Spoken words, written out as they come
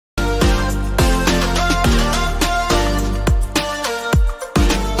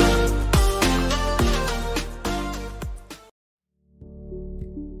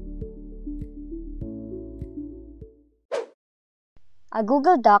A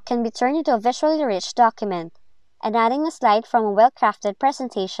Google Doc can be turned into a visually rich document, and adding a slide from a well-crafted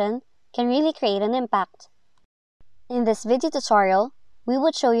presentation can really create an impact. In this video tutorial, we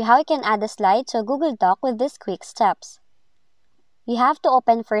would show you how you can add a slide to a Google Doc with these quick steps. You have to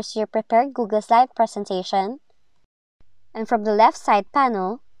open first your prepared Google Slide presentation, and from the left side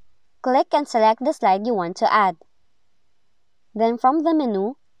panel, click and select the slide you want to add. Then from the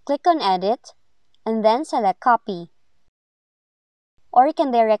menu, click on Edit, and then select Copy. Or you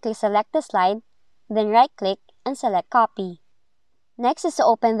can directly select the slide, then right-click and select Copy. Next is to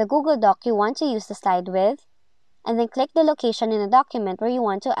open the Google Doc you want to use the slide with, and then click the location in the document where you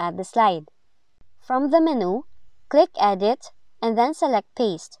want to add the slide. From the menu, click Edit, and then select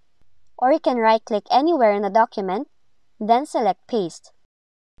Paste. Or you can right-click anywhere in the document, then select Paste.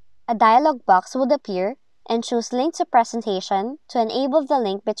 A dialog box would appear, and choose Link to Presentation to enable the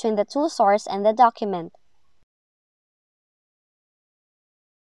link between the two source and the document.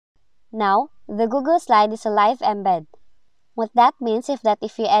 Now, the Google Slide is a live embed. What that means is that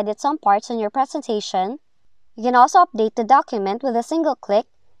if you edit some parts on your presentation, you can also update the document with a single click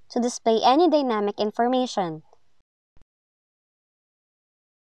to display any dynamic information.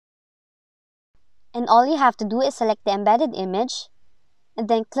 And all you have to do is select the embedded image, and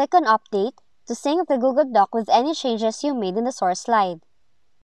then click on Update to sync the Google Doc with any changes you made in the source slide.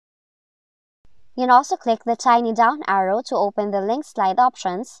 You can also click the tiny down arrow to open the link slide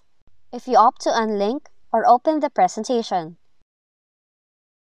options if you opt to unlink or open the presentation.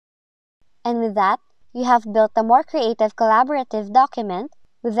 And with that, you have built a more creative collaborative document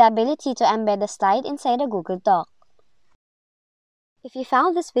with the ability to embed a slide inside a Google Doc. If you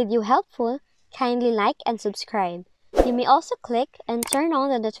found this video helpful, kindly like and subscribe. You may also click and turn on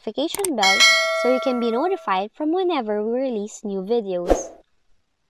the notification bell so you can be notified from whenever we release new videos.